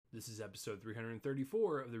This is episode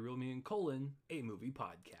 334 of the Real Me and Colin, a movie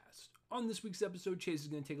podcast. On this week's episode, Chase is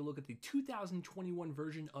going to take a look at the 2021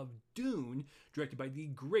 version of Dune, directed by the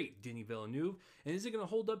great Denis Villeneuve. And is it going to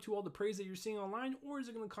hold up to all the praise that you're seeing online, or is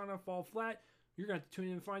it going to kind of fall flat? You're going to have to tune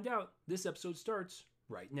in and find out. This episode starts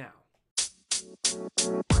right now.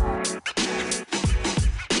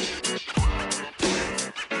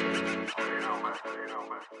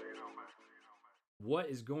 What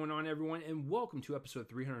is going on, everyone, and welcome to episode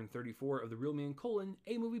 334 of the Real Me and Colin,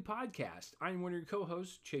 a movie podcast. I'm one of your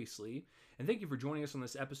co-hosts, Chase Lee, and thank you for joining us on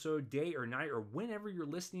this episode, day or night, or whenever you're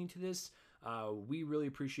listening to this. We really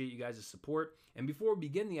appreciate you guys' support. And before we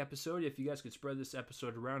begin the episode, if you guys could spread this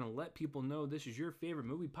episode around and let people know this is your favorite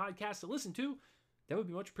movie podcast to listen to, that would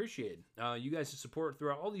be much appreciated. You guys' support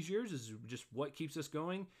throughout all these years is just what keeps us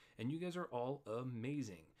going, and you guys are all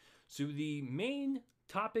amazing. So the main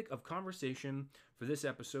topic of conversation for this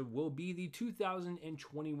episode will be the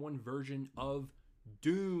 2021 version of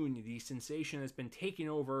Dune, the sensation that's been taking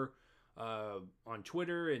over on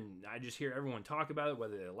Twitter, and I just hear everyone talk about it,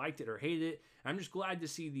 whether they liked it or hated it. I'm just glad to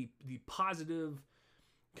see the positive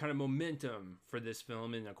kind of momentum for this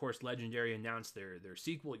film, and of course Legendary announced their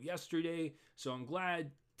sequel yesterday, so I'm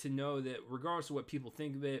glad to know that regardless of what people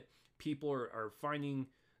think of it, people are finding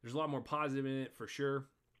there's a lot more positive in it for sure,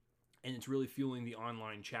 and it's really fueling the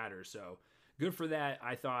online chatter, so good for that.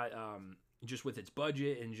 I thought just with its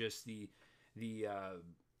budget and just the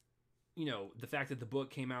fact that the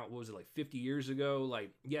book came out, what was it, like 50 years ago,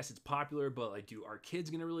 like, yes, it's popular, but like, are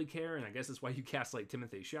kids gonna really care? And I guess that's why you cast like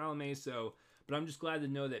Timothée Chalamet. So, but I'm just glad to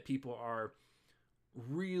know that people are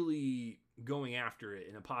really going after it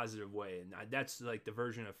in a positive way, and that's like the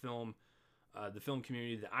version of film, the film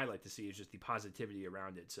community that I like to see, is just the positivity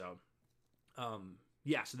around it. So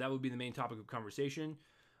yeah, so that would be the main topic of conversation.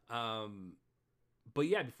 But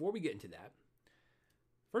yeah, before we get into that,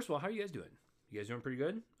 first of all, how are you guys doing? You guys doing pretty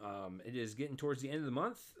good? It is getting towards the end of the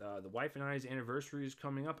month. The wife and I's anniversary is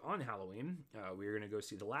coming up on Halloween. We are going to go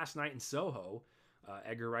see The Last Night in Soho,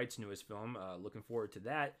 Edgar Wright's newest film. Looking forward to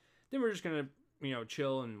that. Then we're just going to,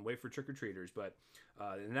 chill and wait for trick-or-treaters. But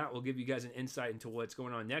and that will give you guys an insight into what's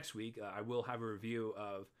going on next week. I will have a review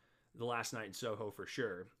of The Last Night in Soho for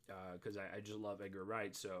sure, because I just love Edgar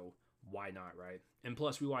Wright, so why not, right? And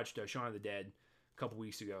plus, we watched Shaun of the Dead a couple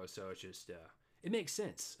weeks ago, so it's just it makes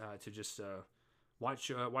sense to just watch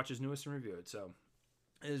his newest and review it. So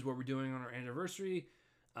it is what we're doing on our anniversary.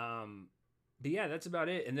 But yeah, that's about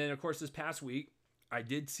it. And then of course this past week I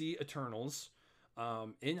did see Eternals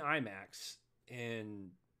in IMAX, and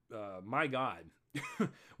my God,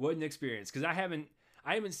 what an experience! Because I haven't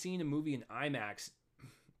seen a movie in IMAX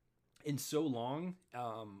in so long.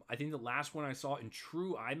 I think the last one I saw in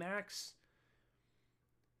true IMAX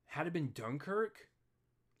had it been Dunkirk.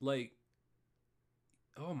 Like,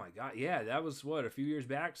 oh my God, yeah, that was a few years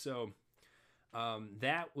back. So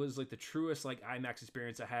that was like the truest like IMAX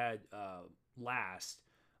experience I had last.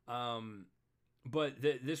 But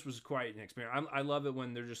this was quite an experience. I love it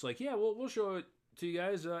when they're just like, yeah, we'll show it to you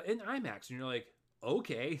guys in IMAX, and you're like,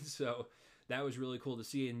 okay. So that was really cool to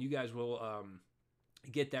see, and you guys will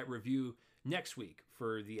get that review next week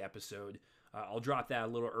for the episode. I'll drop that a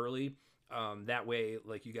little early. That way,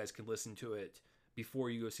 like, you guys can listen to it before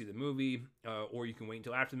you go see the movie, or you can wait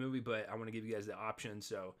until after the movie, but I want to give you guys the option,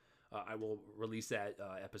 so I will release that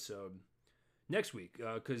episode next week,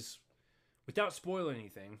 because without spoiling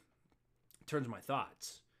anything, in terms of my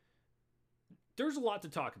thoughts, there's a lot to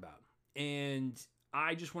talk about, and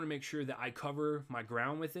I just want to make sure that I cover my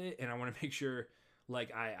ground with it, and I want to make sure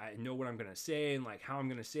like I know what I'm going to say and like how I'm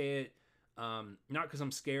going to say it, not because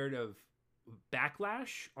I'm scared of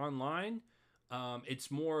backlash online. It's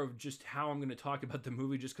more of just how I'm going to talk about the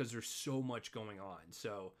movie, just because there's so much going on.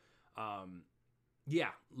 So, yeah,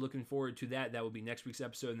 looking forward to that. That will be next week's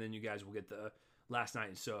episode, and then you guys will get the Last Night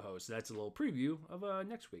in Soho. So that's a little preview of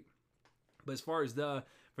next week. But as far as for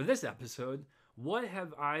this episode, what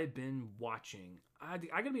have I been watching? I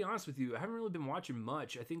got to be honest with you, I haven't really been watching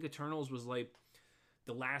much. I think Eternals was like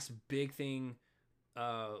the last big thing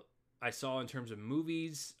I saw in terms of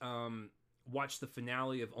movies. Watched the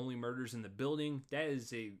finale of Only Murders in the Building. That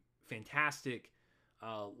is a fantastic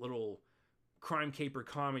little crime caper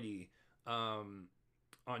comedy on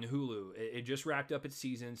Hulu. It just wrapped up its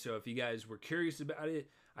season, so if you guys were curious about it,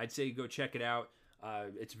 I'd say go check it out.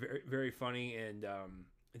 It's very, very funny, and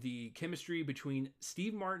the chemistry between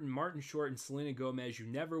Steve Martin, Martin Short, and Selena Gomez, you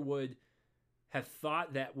never would have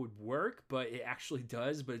thought that would work, but it actually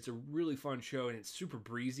does. But it's a really fun show, and it's super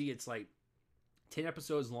breezy. It's like 10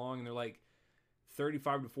 episodes long, and they're like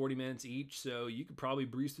 35 to 40 minutes each, so you could probably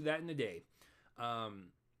breeze through that in a day.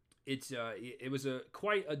 it was a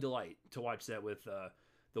quite a delight to watch that with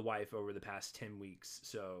the wife over the past 10 weeks.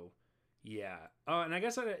 So yeah. And I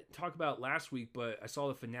guess I didn't talk about last week, but I saw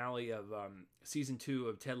the finale of season 2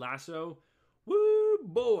 of Ted Lasso. Woo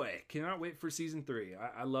boy, cannot wait for season 3.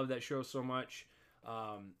 I love that show so much.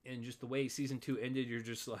 And just the way season 2 ended, you're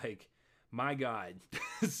just like, my God.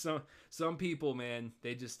 Some people, man,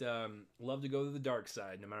 they just love to go to the dark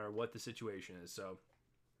side no matter what the situation is. So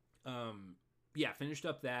yeah, finished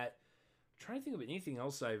up that. I'm trying to think of anything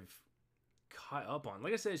else I've caught up on.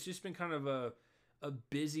 Like I said, it's just been kind of a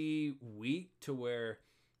busy week to where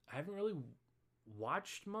I haven't really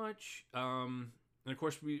watched much. And of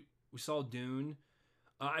course, we saw Dune.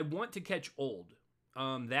 I want to catch Old.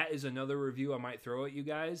 That is another review I might throw at you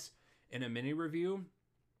guys in a mini review,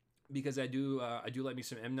 because I do like me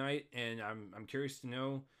some M. Night, and I'm curious to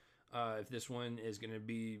know if this one is going to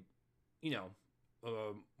be,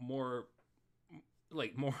 more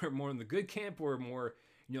in the good camp, or more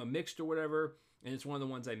mixed or whatever. And it's one of the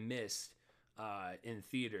ones I missed in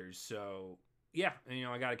theaters. So yeah, and,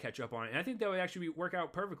 I got to catch up on it, and I think that would actually work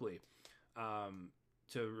out perfectly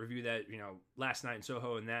to review that. Last Night in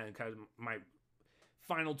Soho, and that, and kind of my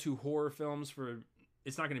final 2 horror films for.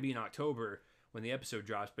 It's not going to be in October when the episode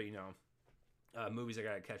drops, but movies I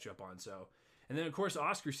got to catch up on. So, and then of course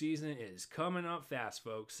Oscar season is coming up fast,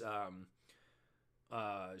 folks.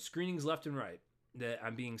 Screenings left and right that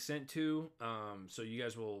I'm being sent to. So you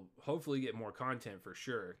guys will hopefully get more content for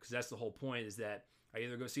sure, because that's the whole point, is that I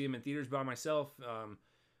either go see them in theaters by myself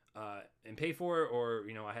and pay for it, or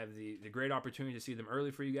I have the great opportunity to see them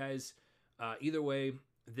early for you guys. Either way,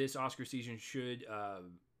 this Oscar season should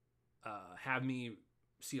have me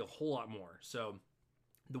see a whole lot more. So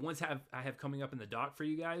the ones I have coming up in the dock for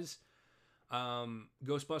you guys,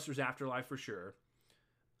 Ghostbusters Afterlife for sure.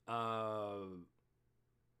 Come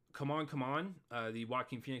On, the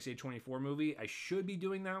Joaquin Phoenix A24 movie. I should be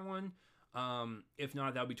doing that one. If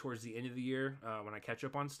not, that'll be towards the end of the year when I catch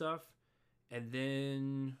up on stuff. And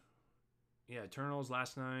then, yeah, Eternals,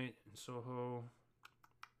 Last Night in Soho.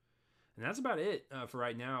 And that's about it for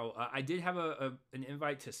right now. I did have an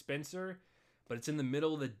invite to Spencer, but it's in the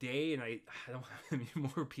middle of the day, and I don't have any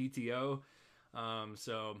more PTO.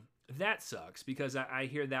 So that sucks, because I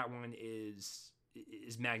hear that one is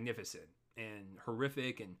magnificent and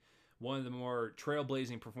horrific, and one of the more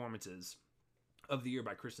trailblazing performances of the year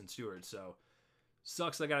by Kristen Stewart. So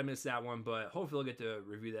sucks I gotta miss that one, but hopefully I'll get to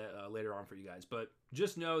review that later on for you guys. But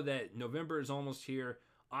just know that November is almost here.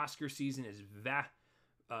 Oscar season is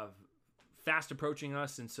fast approaching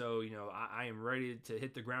us, and so I am ready to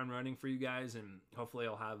hit the ground running for you guys, and hopefully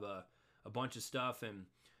I'll have a bunch of stuff, and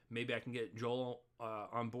maybe I can get Joel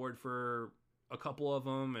on board for a couple of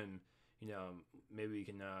them, and maybe we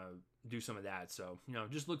can do some of that. So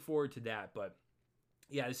just look forward to that. But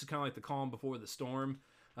yeah, this is kind of like the calm before the storm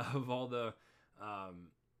of all the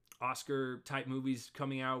Oscar type movies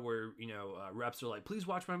coming out, where reps are like, please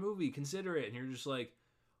watch my movie, consider it, and you're just like,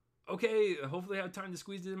 okay, hopefully I have time to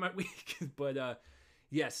squeeze it in my week. But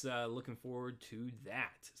yes, looking forward to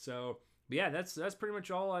that. So but yeah, that's pretty much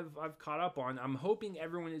all I've caught up on. I'm hoping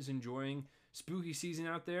everyone is enjoying spooky season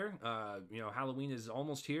out there. Halloween is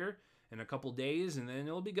almost here in a couple days, and then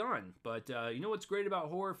it'll be gone. But what's great about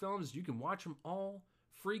horror films? You can watch them all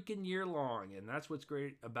freaking year long, and that's what's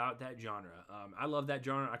great about that genre. I love that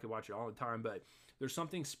genre. I could watch it all the time, but there's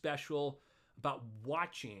something special about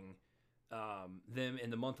watching them in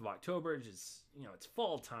the month of October. Just it's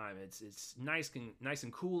fall time. It's nice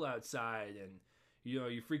and cool outside, and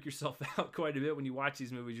you freak yourself out quite a bit when you watch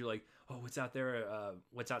these movies. You're like, oh, what's out there?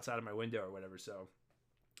 What's outside of my window or whatever. So,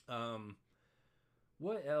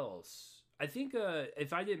 what else? I think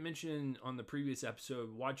if I didn't mention on the previous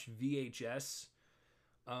episode, watch VHS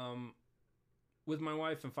with my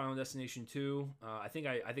wife and Final Destination 2. I think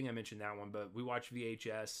I mentioned that one, but we watched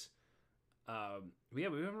VHS. We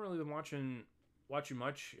haven't really been watching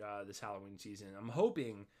much this Halloween season. I'm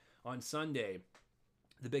hoping on Sunday,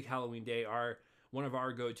 the big Halloween day, one of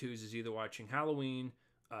our go-tos is either watching Halloween,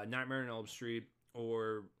 Nightmare on Elm Street,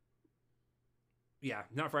 or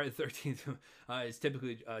not Friday the 13th. It's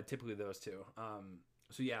typically those two.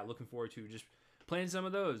 So yeah, looking forward to just playing some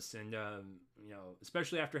of those, and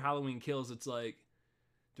especially after Halloween Kills, it's like,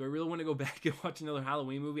 do I really want to go back and watch another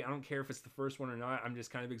Halloween movie? I don't care if it's the first one or not. I'm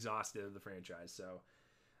just kind of exhausted of the franchise. So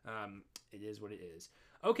it is what it is.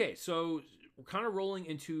 Okay, so we're kind of rolling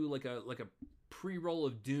into like a pre-roll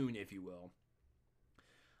of Dune, if you will.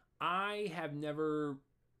 I have never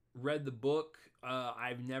read the book.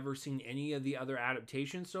 I've never seen any of the other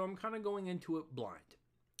adaptations, so I'm kind of going into it blind,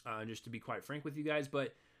 just to be quite frank with you guys.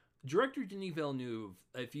 But Director Denis Villeneuve,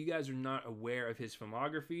 if you guys are not aware of his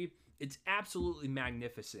filmography, it's absolutely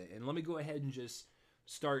magnificent. And let me go ahead and just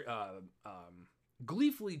start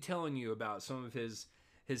gleefully telling you about some of his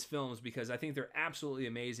films because I think they're absolutely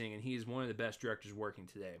amazing, and he is one of the best directors working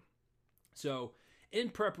today. So, in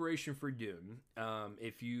preparation for Dune,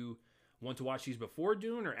 if you want to watch these before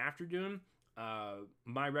Dune or after Dune,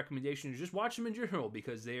 my recommendation is just watch them in general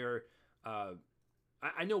because they are.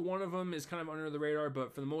 I know one of them is kind of under the radar,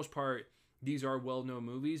 but for the most part, these are well-known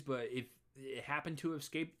movies. But if it happened to have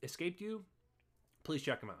escaped you, please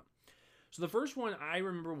check them out. So the first one I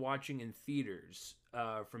remember watching in theaters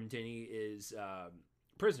from Denny is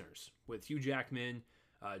Prisoners with Hugh Jackman,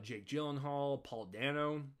 Jake Gyllenhaal, Paul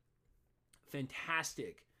Dano.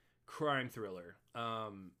 Fantastic crime thriller.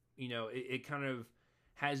 It kind of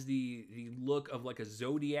has the look of like a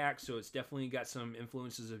Zodiac, so it's definitely got some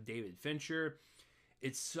influences of David Fincher.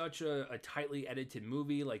 It's such a tightly edited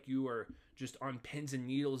movie. Like, you are just on pins and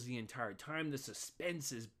needles the entire time. The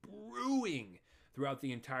suspense is brewing throughout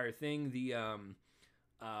the entire thing. The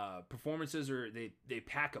performances they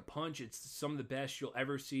pack a punch. It's some of the best you'll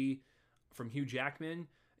ever see from Hugh Jackman,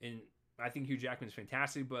 and I think Hugh Jackman's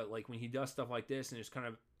fantastic. But like when he does stuff like this and it's kind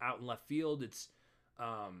of out in left field, it's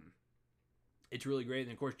really great.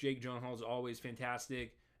 And of course, Jake Gyllenhaal is always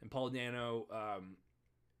fantastic, and Paul Dano.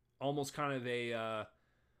 Almost kind of a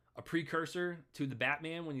precursor to the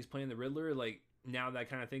Batman when he's playing the Riddler. Like, now that I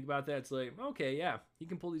kind of think about that, it's like, okay, yeah, he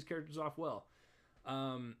can pull these characters off well.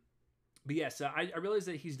 But yes, I realized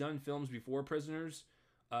that he's done films before Prisoners,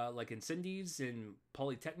 like Incendies and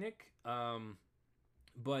Polytechnic.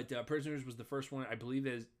 But Prisoners was the first one I believe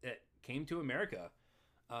that came to America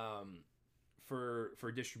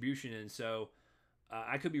for distribution, and so.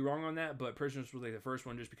 I could be wrong on that, but Prisoners was like the first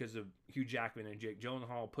one just because of Hugh Jackman and Jake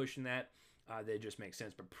Gyllenhaal pushing that. That just makes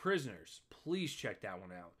sense. But Prisoners, please check that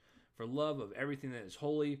one out. For love of everything that is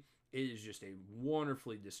holy, it is just a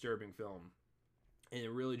wonderfully disturbing film. And it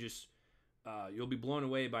really just, you'll be blown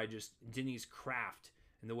away by just Denis' craft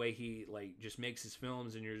and the way he like just makes his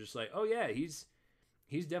films. And you're just like, oh yeah, he's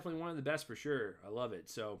definitely one of the best for sure. I love it.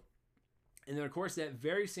 So, and then of course that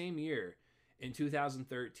very same year in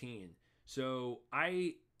 2013, so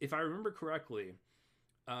if I remember correctly,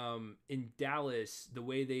 in Dallas, the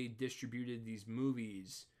way they distributed these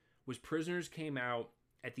movies was Prisoners came out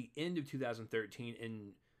at the end of 2013,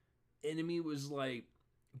 and Enemy was like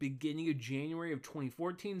beginning of January of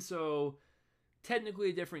 2014. So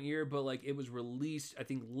technically a different year, but like it was released, I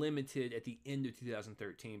think, limited at the end of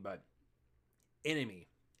 2013. But Enemy.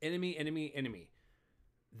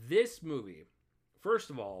 This movie, first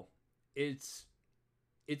of all, it's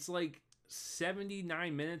like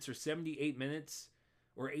 79 minutes or 78 minutes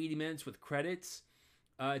or 80 minutes with credits.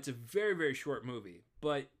 It's a very, very short movie,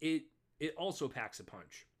 but it also packs a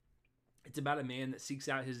punch. It's about a man that seeks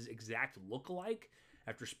out his exact lookalike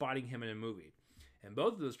after spotting him in a movie. And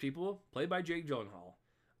both of those people, played by Jake Gyllenhaal.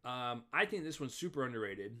 I think this one's super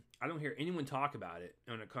underrated. I don't hear anyone talk about it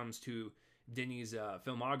when it comes to Denis'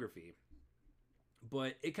 filmography.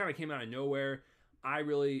 But it kind of came out of nowhere. I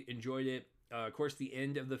really enjoyed it. Of course, the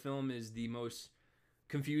end of the film is the most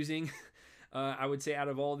confusing, I would say, out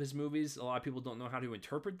of all of his movies. A lot of people don't know how to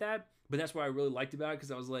interpret that, but that's what I really liked about it,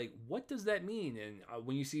 because I was like, what does that mean? And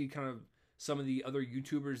when you see kind of some of the other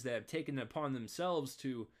YouTubers that have taken it upon themselves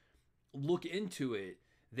to look into it,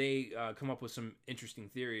 they come up with some interesting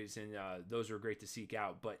theories, and those are great to seek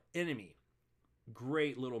out. But Enemy,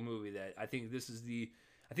 great little movie that I think this is the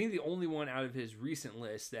only one out of his recent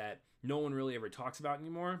list that no one really ever talks about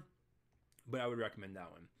anymore. But I would recommend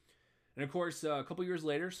that one. And of course, a couple years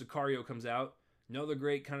later, Sicario comes out. Another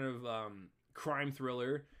great kind of crime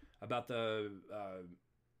thriller about the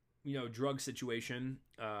drug situation.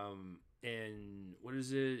 And what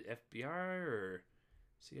is it? FBI or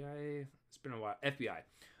CIA? It's been a while.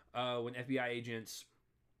 FBI. When FBI agents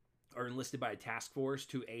are enlisted by a task force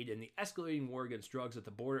to aid in the escalating war against drugs at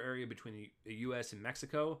the border area between the U.S. and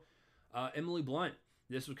Mexico. Emily Blunt.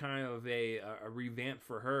 This was kind of a revamp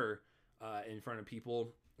for her. In front of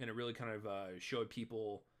people, and it really kind of showed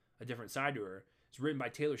people a different side to her. It's written by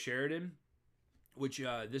Taylor Sheridan, which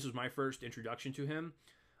this was my first introduction to him.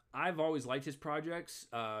 I've always liked his projects.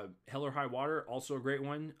 Hell or High Water, also a great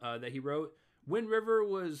one that he wrote. Wind River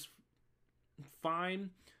was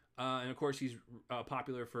fine, and of course he's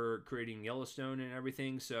popular for creating Yellowstone and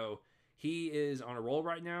everything, so he is on a roll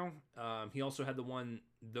right now. He also had the one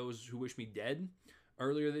Those Who Wish Me Dead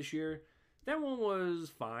earlier this year. That one was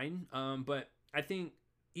fine, but I think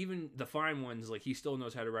even the fine ones, like, he still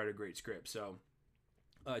knows how to write a great script. So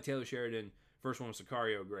Taylor Sheridan, first one was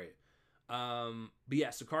Sicario, great. But yeah,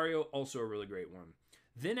 Sicario, also a really great one.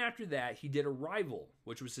 Then after that, he did Arrival,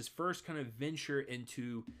 which was his first kind of venture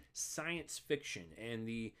into science fiction and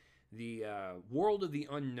the world of the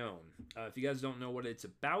unknown. If you guys don't know what it's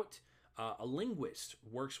about, a linguist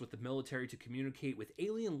works with the military to communicate with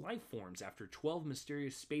alien life forms after 12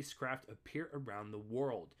 mysterious spacecraft appear around the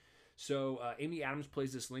world. So Amy Adams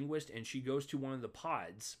plays this linguist, and she goes to one of the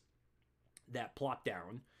pods that plop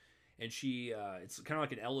down, and she it's kind of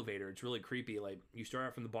like an elevator. It's really creepy. Like, you start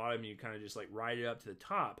out from the bottom and you kind of just like ride it up to the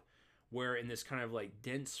top, where in this kind of like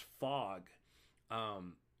dense fog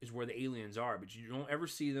is where the aliens are, but you don't ever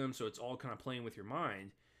see them, so it's all kind of playing with your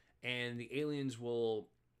mind. And the aliens will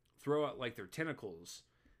throw out like their tentacles,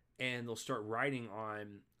 and they'll start riding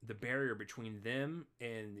on the barrier between them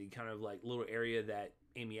and the kind of like little area that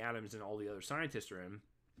Amy Adams and all the other scientists are in.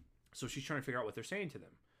 So she's trying to figure out what they're saying to them.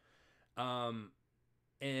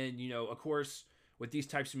 And, you know, of course, with these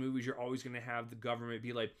types of movies, you're always going to have the government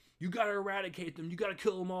be like, you got to eradicate them. You got to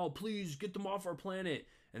kill them all. Please get them off our planet.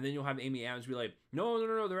 And then you'll have Amy Adams be like,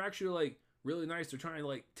 no. They're actually like really nice. They're trying to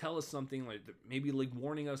like tell us something, like maybe like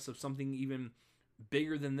warning us of something even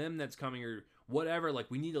bigger than them that's coming or whatever.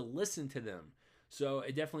 Like, we need to listen to them. So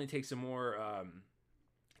it definitely takes a more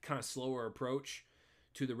kind of slower approach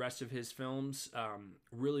to the rest of his films.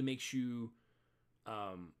 Really makes you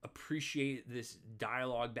appreciate this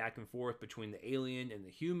dialogue back and forth between the alien and the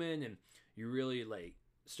human, and you really like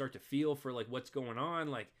start to feel for like what's going on.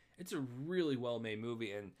 Like, it's a really well made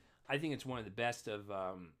movie, and I think it's one of the best of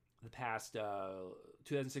the past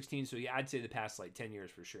 2016. So yeah, I'd say the past like 10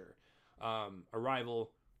 years for sure.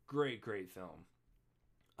 Arrival, great film.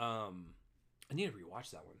 I need to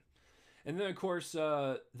rewatch that one. And then of course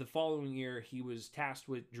the following year he was tasked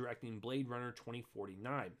with directing Blade Runner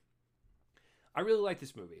 2049. I really like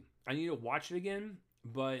this movie. I need to watch it again,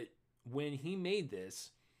 but when he made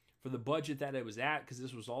this, for the budget that it was at, because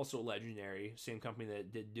this was also Legendary, same company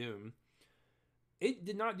that did Dune, it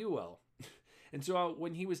did not do well. And so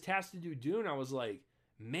when he was tasked to do Dune, I was like,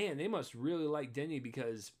 man, they must really like Denis,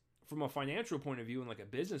 because from a financial point of view and like a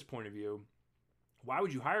business point of view, why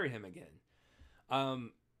would you hire him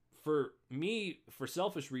again? For me, for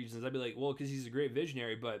selfish reasons, I'd be like, well, because he's a great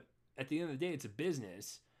visionary, but at the end of the day, it's a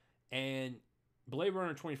business. And Blade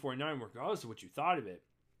Runner 2049, regardless of what you thought of it,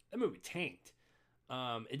 that movie tanked.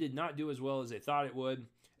 It did not do as well as they thought it would.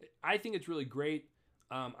 I think it's really great.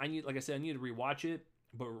 Like I said, I need to rewatch it,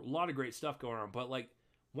 but a lot of great stuff going on. But like,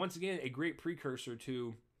 once again, a great precursor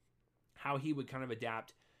to how he would kind of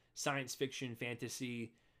adapt science fiction,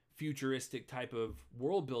 fantasy, futuristic type of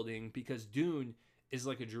world building, because Dune is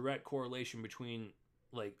like a direct correlation between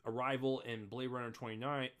like Arrival and Blade Runner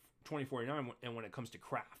 2049, and when it comes to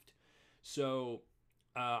craft. So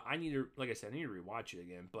I need to, like I said, I need to rewatch it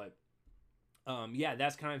again. But yeah,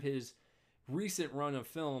 that's kind of his recent run of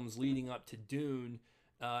films leading up to Dune.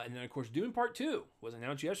 And then, of course, Dune Part 2 was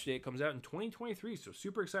announced yesterday. It comes out in 2023, so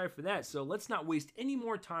super excited for that. So let's not waste any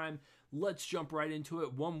more time. Let's jump right into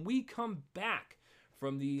it. When we come back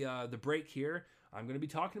from the break here, I'm going to be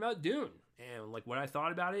talking about Dune and like what I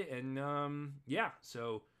thought about it. And yeah,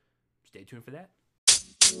 so stay tuned for that.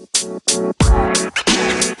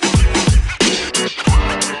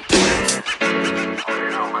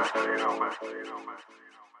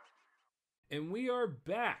 And we are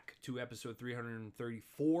back to episode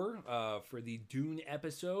 334 for the Dune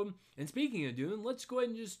episode. And speaking of Dune, let's go ahead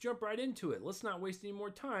and just jump right into it. Let's not waste any more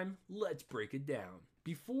time. Let's break it down.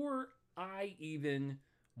 Before I even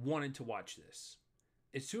wanted to watch this,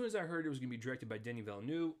 as soon as I heard it was going to be directed by Denis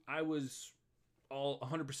Villeneuve, I was all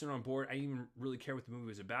 100% on board. I didn't even really care what the movie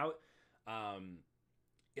was about.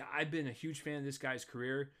 Yeah, I've been a huge fan of this guy's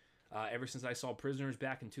career ever since I saw Prisoners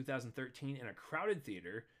back in 2013 in a crowded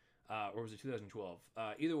theater. Or was it 2012?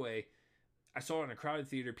 Either way, I saw it in a crowded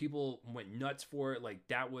theater. People went nuts for it. Like,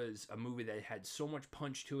 that was a movie that had so much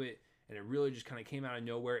punch to it, and it really just kind of came out of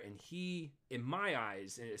nowhere. And he, in my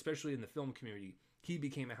eyes, and especially in the film community, he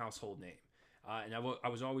became a household name. And I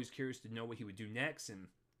was always curious to know what he would do next, and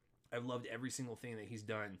I've loved every single thing that he's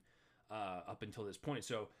done up until this point.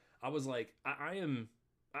 So I was like, I'm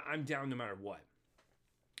down no matter what.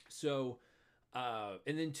 So.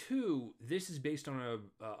 And then two, this is based on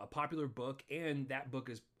a popular book, and that book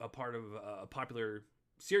is a part of a popular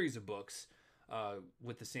series of books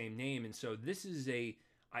with the same name. And so this is a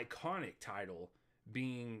iconic title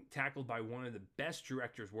being tackled by one of the best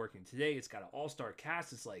directors working today. It's got an all-star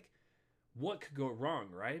cast. It's like, what could go wrong,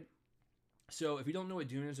 right? So if you don't know what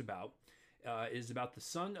Dune is about, it is about the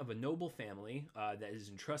son of a noble family that is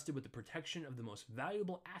entrusted with the protection of the most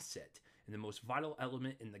valuable asset and the most vital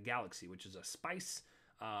element in the galaxy, which is a spice.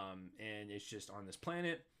 And it's just on this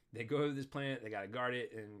planet. They go to this planet, they got to guard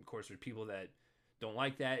it. And of course, there's people that don't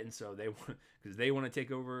like that, and so they want, because they want to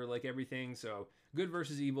take over like everything. So good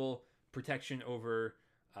versus evil, protection over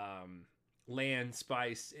land,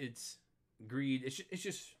 spice. It's greed. It's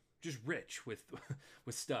just rich with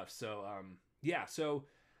with stuff. So yeah. So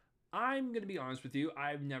I'm gonna be honest with you.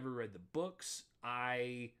 I've never read the books.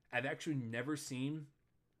 I've actually never seen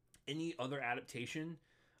any other adaptation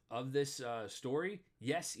of this story.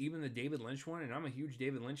 Yes, even the David Lynch one, and I'm a huge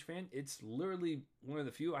David Lynch fan. It's literally one of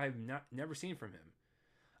the few I have never seen from him.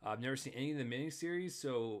 I've never seen any of the miniseries,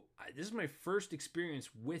 so this is my first experience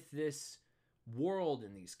with this world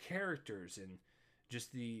and these characters and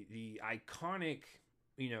just the iconic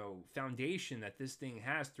foundation that this thing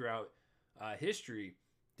has throughout history.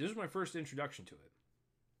 This was my first introduction to it,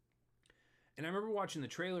 and I remember watching the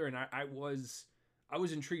trailer, and I was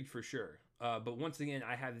intrigued for sure. But once again,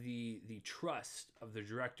 I have the trust of the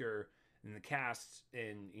director and the cast,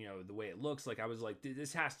 and the way it looks. Like I was like,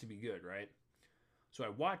 this has to be good, right? So I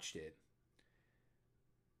watched it,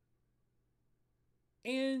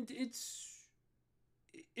 and it's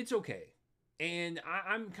okay. And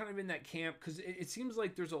I'm kind of in that camp because it seems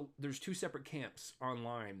like there's two separate camps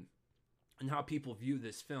online and how people view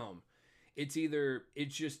this film. It's either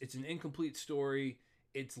it's an incomplete story.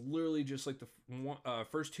 It's literally just like the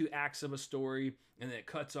first two acts of a story, and then it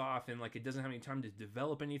cuts off, and like it doesn't have any time to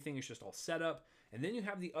develop anything. It's just all set up. And then you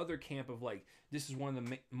have the other camp of like, this is one of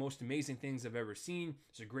the most amazing things I've ever seen.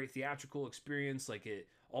 It's a great theatrical experience. Like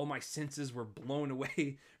all my senses were blown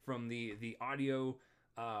away from the audio,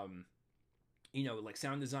 like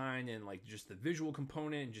sound design and like just the visual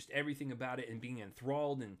component and just everything about it, and being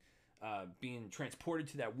enthralled and being transported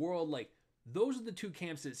to that world. Like those are the two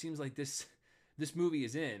camps that it seems like this movie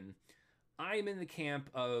is in. I am in the camp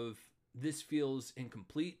of this feels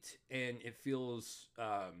incomplete, and it feels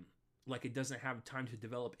like it doesn't have time to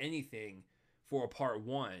develop anything for a part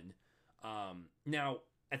one. Now,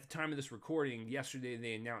 at the time of this recording, yesterday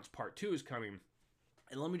they announced part two is coming.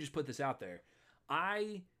 And let me just put this out there.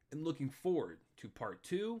 I am looking forward to part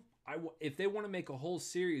two. If they want to make a whole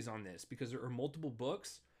series on this, because there are multiple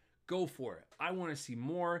books, go for it. I want to see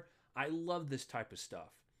more. I love this type of stuff.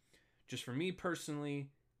 Just for me personally,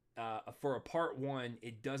 for a part one,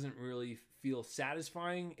 it doesn't really feel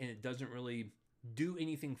satisfying, and it doesn't really do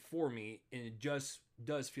anything for me, and it just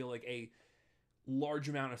does feel like a large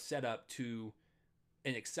amount of setup to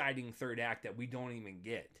an exciting third act that we don't even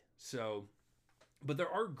get. So, but there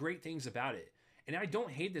are great things about it, and I don't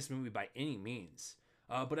hate this movie by any means,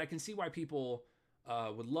 but I can see why people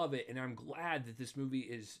would love it, and I'm glad that this movie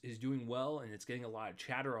is doing well, and it's getting a lot of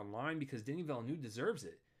chatter online, because Denis Villeneuve deserves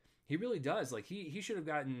it. He really does. Like he should have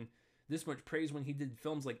gotten this much praise when he did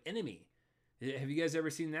films like Enemy. Have you guys ever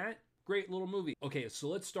seen that? Great little movie. Okay, so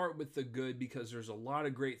let's start with the good, because there's a lot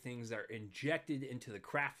of great things that are injected into the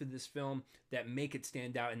craft of this film that make it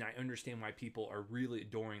stand out, and I understand why people are really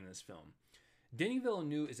adoring this film. Denis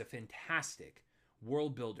Villeneuve is a fantastic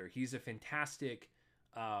world builder. He's a fantastic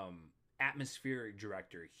atmospheric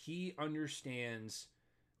director. He understands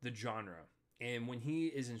the genre, and when he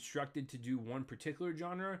is instructed to do one particular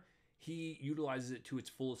genre, he utilizes it to its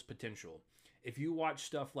fullest potential. If you watch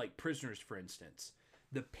stuff like Prisoners, for instance,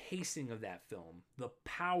 the pacing of that film, the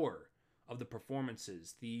power of the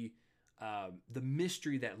performances, the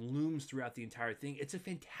mystery that looms throughout the entire thing, it's a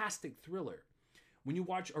fantastic thriller. When you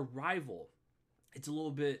watch Arrival, it's a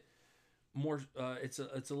little bit more, it's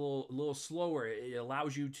a little slower. It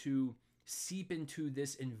allows you to seep into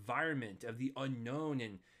this environment of the unknown,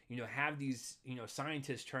 and have these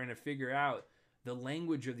scientists trying to figure out the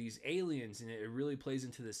language of these aliens, and it really plays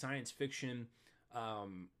into the science fiction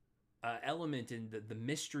element and the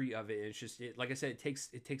mystery of it. It's just like I said, it takes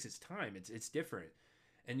its time. It's different,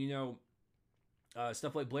 and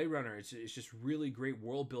stuff like Blade Runner. It's just really great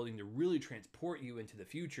world building to really transport you into the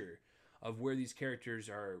future of where these characters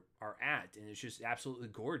are at, and it's just absolutely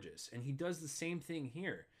gorgeous. And he does the same thing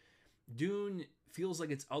here. Dune feels like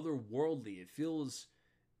it's otherworldly. It feels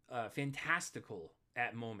fantastical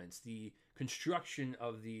at moments. The construction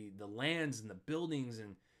of the lands and the buildings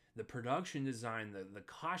and the production design, the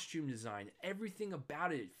costume design, everything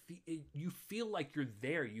about it, you feel like you're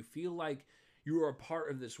there. You feel like you are a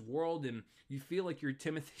part of this world, and you feel like you're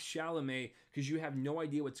Timothée Chalamet because you have no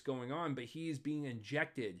idea what's going on, but he is being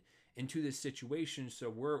injected into this situation. So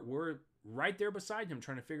we're right there beside him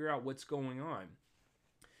trying to figure out what's going on.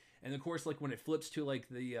 And of course, like when it flips to like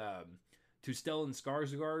the to Stellan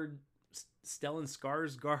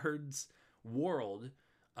Skarsgård's world,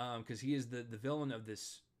 because he is the villain of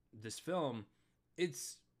this film,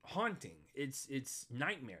 it's haunting. It's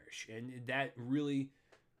nightmarish, and that really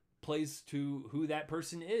plays to who that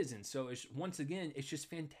person is. And so once again, it's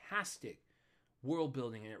just fantastic world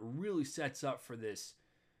building, and it really sets up for this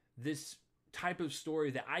type of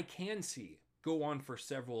story that I can see go on for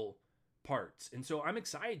several parts. And so I'm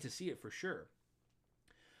excited to see it for sure.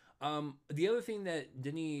 The other thing that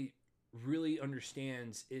Denis really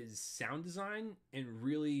understands is sound design and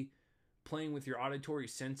really playing with your auditory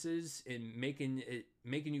senses and making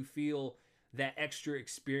you feel that extra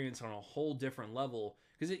experience on a whole different level.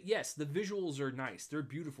 Because yes, the visuals are nice, they're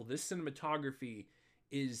beautiful. This cinematography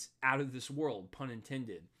is out of this world, pun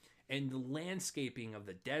intended. And the landscaping of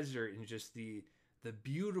the desert and just the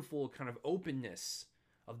beautiful kind of openness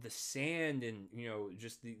of the sand and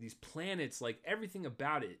just these planets, like everything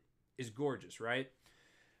about it is gorgeous, right?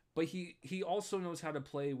 But he also knows how to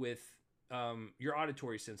play with your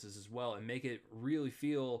auditory senses as well and make it really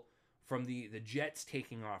feel, from the jets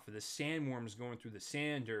taking off or the sandworms going through the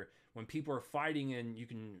sand, or when people are fighting and you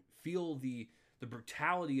can feel the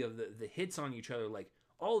brutality of the hits on each other, like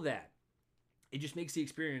all that. It just makes the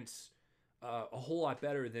experience a whole lot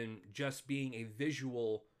better than just being a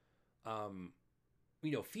visual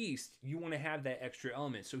feast. You want to have that extra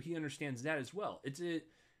element, so he understands that as well. It's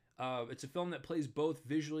a film that plays both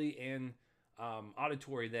visually and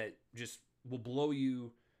auditory, that just will blow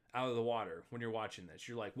you out of the water when you're watching this.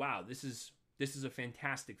 You're like, wow, this is a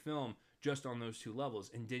fantastic film just on those two levels,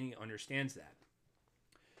 and Denis understands that.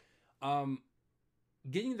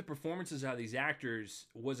 Getting the performances out of these actors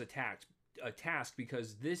was a task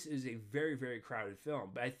because this is a very, very crowded film.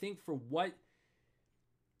 But I think for what,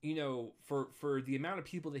 for the amount of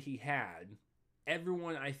people that he had,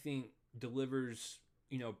 everyone, I think, delivers,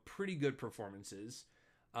 pretty good performances.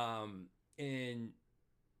 And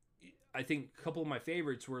I think a couple of my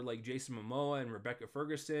favorites were like Jason Momoa and Rebecca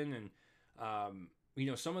Ferguson. And,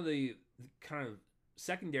 some of the kind of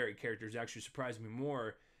secondary characters actually surprised me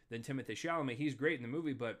more than Timothée Chalamet. He's great in the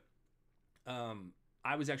movie, but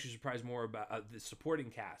I was actually surprised more about the supporting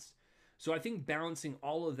cast. So I think balancing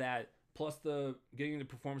all of that, plus getting the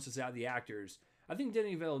performances out of the actors, I think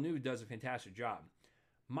Denis Villeneuve does a fantastic job.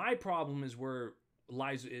 My problem is where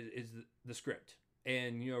lies is the script.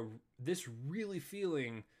 And, this really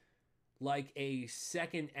feeling like a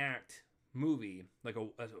second act movie, like a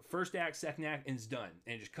first act, second act, and it's done.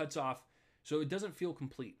 And it just cuts off. So it doesn't feel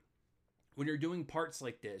complete. When you're doing parts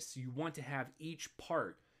like this, you want to have each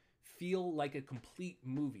part feel like a complete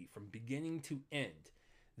movie from beginning to end.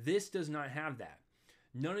 This does not have that.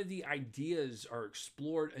 None of the ideas are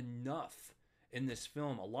explored enough in this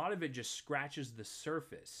film. A lot of it just scratches the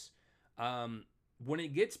surface. When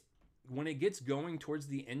it gets going towards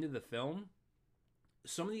the end of the film,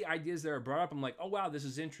 some of the ideas that are brought up, I'm like, oh wow, this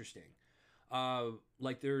is interesting.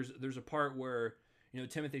 Like there's a part where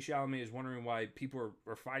Timothée Chalamet is wondering why people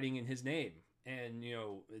are fighting in his name, and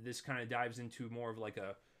this kind of dives into more of like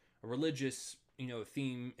a religious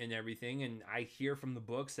theme and everything. And I hear from the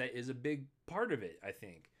books that is a big part of it. I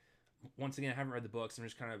think, once again, I haven't read the books. I'm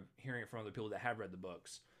just kind of hearing it from other people that have read the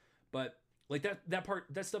books. But like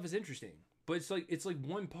that stuff is interesting. But it's like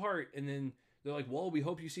one part, and then they're like, well, we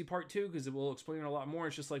hope you see part 2 because it will explain a lot more.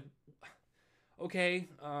 It's just like, okay.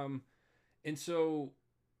 And so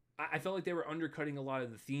I felt like they were undercutting a lot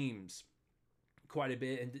of the themes quite a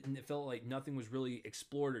bit, and it felt like nothing was really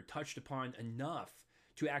explored or touched upon enough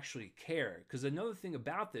to actually care. Because another thing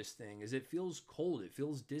about this thing is it feels cold, it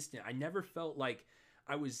feels distant. I never felt like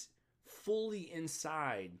I was fully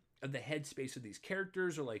inside of the headspace of these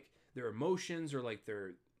characters, or like their emotions, or like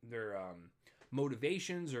their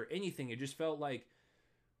motivations, or anything. It just felt like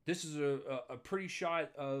this is a pretty shot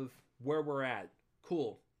of where we're at.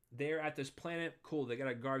 Cool. They're at this planet. Cool. They got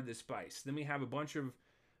to guard this spice. Then we have a bunch of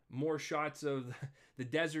more shots of the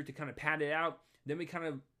desert to kind of pad it out. Then we kind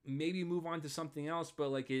of maybe move on to something else, but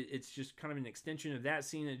like it's just kind of an extension of that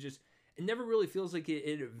scene. It never really feels like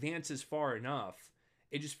it advances far enough.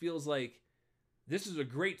 It just feels like this is a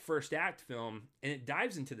great first act film, and it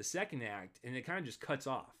dives into the second act, and it kind of just cuts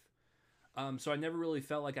off. So I never really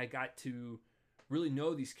felt like I got to really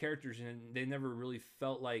know these characters, and they never really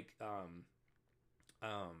felt like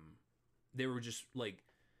they were just like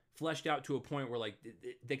fleshed out to a point where like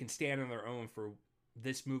they can stand on their own for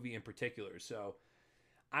this movie in particular. So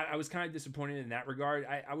I was kind of disappointed in that regard.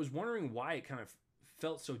 I was wondering why it kind of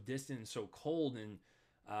felt so distant and so cold, and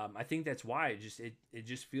I think that's why it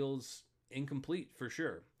just feels incomplete for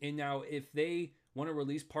sure. And now if they want to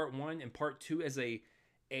release part 1 and part 2 as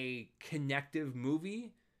a connective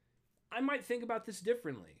movie, I might think about this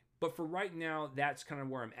differently. But for right now, that's kind of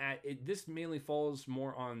where I'm at. This mainly falls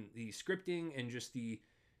more on the scripting and just the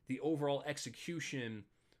overall execution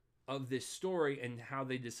of this story and how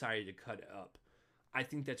they decided to cut it up. I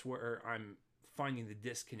think that's where I'm finding the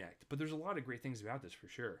disconnect. But there's a lot of great things about this for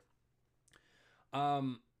sure.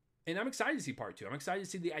 And I'm excited to see part two. I'm excited to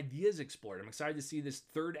see the ideas explored. I'm excited to see this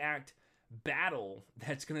third act battle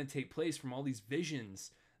that's going to take place from all these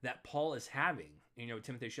visions that Paul is having. You know,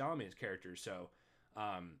 Timothée Chalamet's character. So,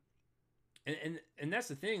 and that's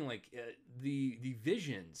the thing. Like the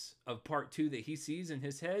visions of part two that he sees in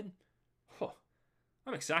his head. Oh,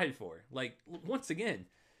 I'm excited for. Like once again,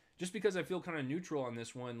 just because I feel kind of neutral on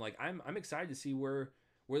this one, like I'm excited to see where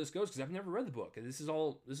this goes because I've never read the book and this is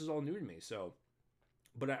all new to me. So,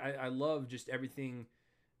 but I love just everything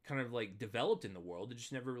kind of like developed in the world. It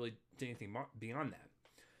just never really did anything beyond that.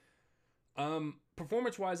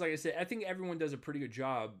 Performance wise, like I said, I think everyone does a pretty good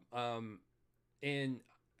job. And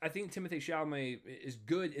I think Timothée Chalamet is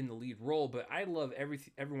good in the lead role, but I love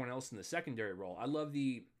everyone else in the secondary role. I love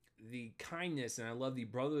the kindness and I love the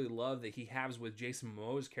brotherly love that he has with Jason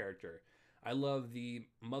Momoa's character. I love the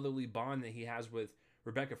motherly bond that he has with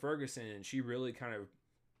Rebecca Ferguson, and she really kind of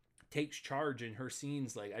takes charge in her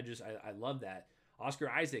scenes. Like I love that. Oscar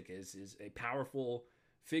Isaac is a powerful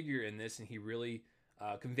figure in this, and he really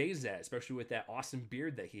conveys that, especially with that awesome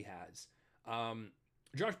beard that he has.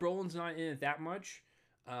 Josh Brolin's not in it that much,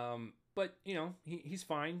 but you know he's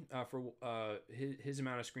fine for his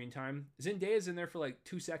amount of screen time. Zendaya's in there for like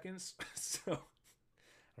 2 seconds, so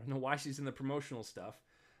I don't know why she's in the promotional stuff,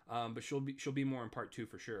 but she'll be more in part two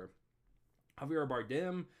for sure. Javier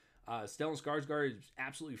Bardem, Stellan Skarsgård is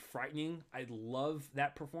absolutely frightening. I love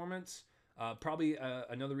that performance. Probably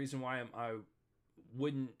another reason why I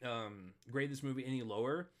wouldn't grade this movie any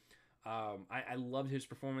lower. I loved his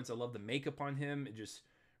performance. I love the makeup on him. It just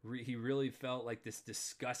he really felt like this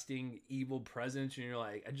disgusting evil presence, and you're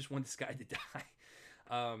like, I just want this guy to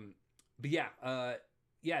die. But yeah,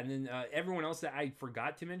 and then everyone else that I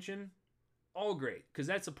forgot to mention, all great, because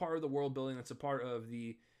that's a part of the world building. That's a part of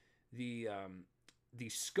the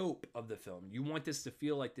scope of the film. You want this to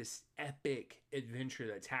feel like this epic adventure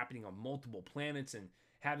that's happening on multiple planets, and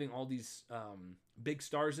having all these big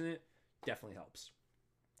stars in it definitely helps.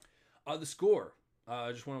 The score.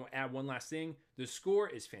 I just want to add one last thing. The score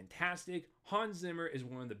is fantastic. Hans Zimmer is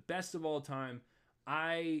one of the best of all time.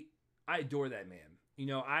 I adore that man. You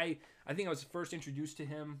know, I think I was first introduced to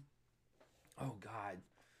him. Oh God,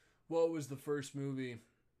 what was the first movie?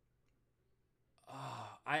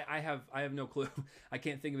 I have no clue. I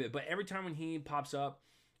can't think of it. But every time when he pops up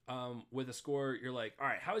with a score, you're like, all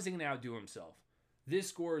right, how is he going to outdo himself? This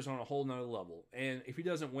score is on a whole nother level. And if he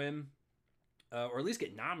doesn't win, or at least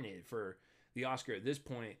get nominated for the Oscar at this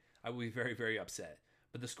point, I will be very, very upset.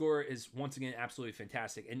 But the score is, once again, absolutely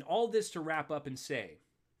fantastic. And all this to wrap up and say,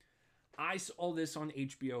 I saw this on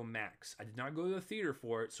HBO Max. I did not go to the theater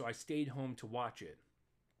for it, so I stayed home to watch it.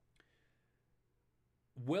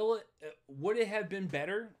 Would it have been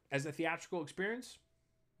better as a theatrical experience?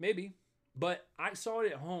 Maybe. But I saw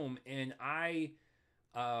it at home, and I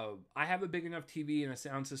have a big enough TV and a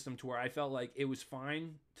sound system to where I felt like it was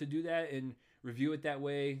fine to do that and review it that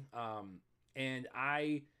way. And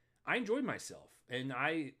I enjoyed myself. And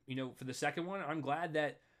for the second one, I'm glad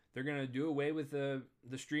that they're going to do away with the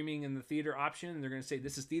streaming and the theater option. And they're going to say,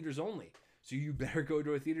 this is theaters only. So you better go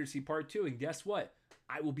to a theater to see part two. And guess what?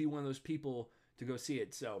 I will be one of those people to go see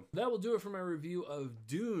it. So that will do it for my review of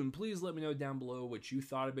Dune. Please let me know down below what you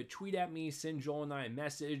thought of it. Tweet at me, send Joel and I a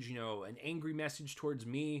message, an angry message towards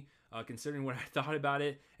me, considering what I thought about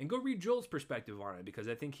it. And go read Joel's perspective on it, because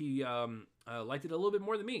I think he liked it a little bit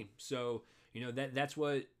more than me. So, that's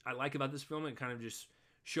what I like about this film. It kind of just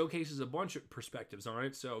showcases a bunch of perspectives on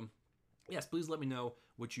it. So, yes, please let me know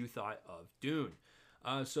what you thought of Dune.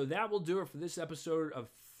 So that will do it for this episode of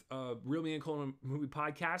Real Me and Colin Movie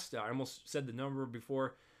Podcast. I almost said the number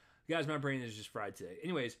before. Guys, my brain is just fried today.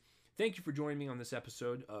 Anyways, thank you for joining me on this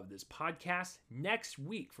episode of this podcast. Next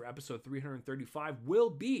week for episode 335 will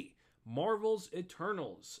be Marvel's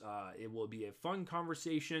Eternals. It will be a fun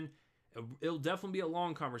conversation. It'll definitely be a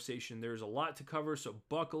long conversation. There's a lot to cover, so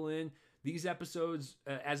buckle in. These episodes,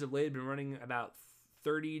 as of late, have been running about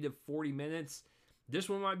 30 to 40 minutes. This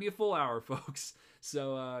one might be a full hour, folks.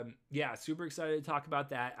 So, super excited to talk about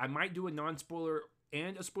that. I might do a non-spoiler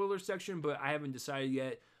and a spoiler section, but I haven't decided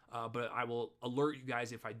yet. But I will alert you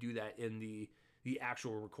guys if I do that in the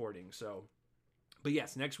actual recording. So, but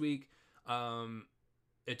yes, next week,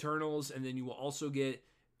 Eternals, and then you will also get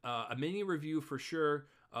a mini review for sure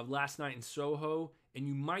of Last Night in Soho, and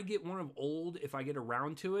you might get one of Old if I get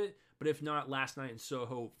around to it, but if not, Last Night in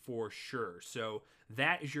Soho for sure. So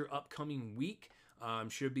that is your upcoming week.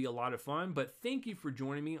 Should be a lot of fun, but thank you for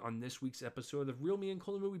joining me on this week's episode of Real Me and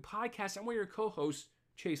Colin Movie Podcast. I'm one of your co-hosts,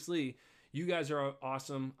 Chase Lee. You guys are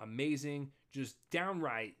awesome, amazing, just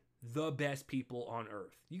downright the best people on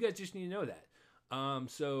earth. You guys just need to know that.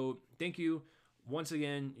 So thank you. once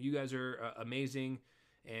again, you guys are amazing,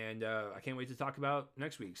 and I can't wait to talk about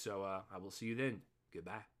next week. So I will see you then.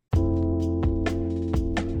 Goodbye.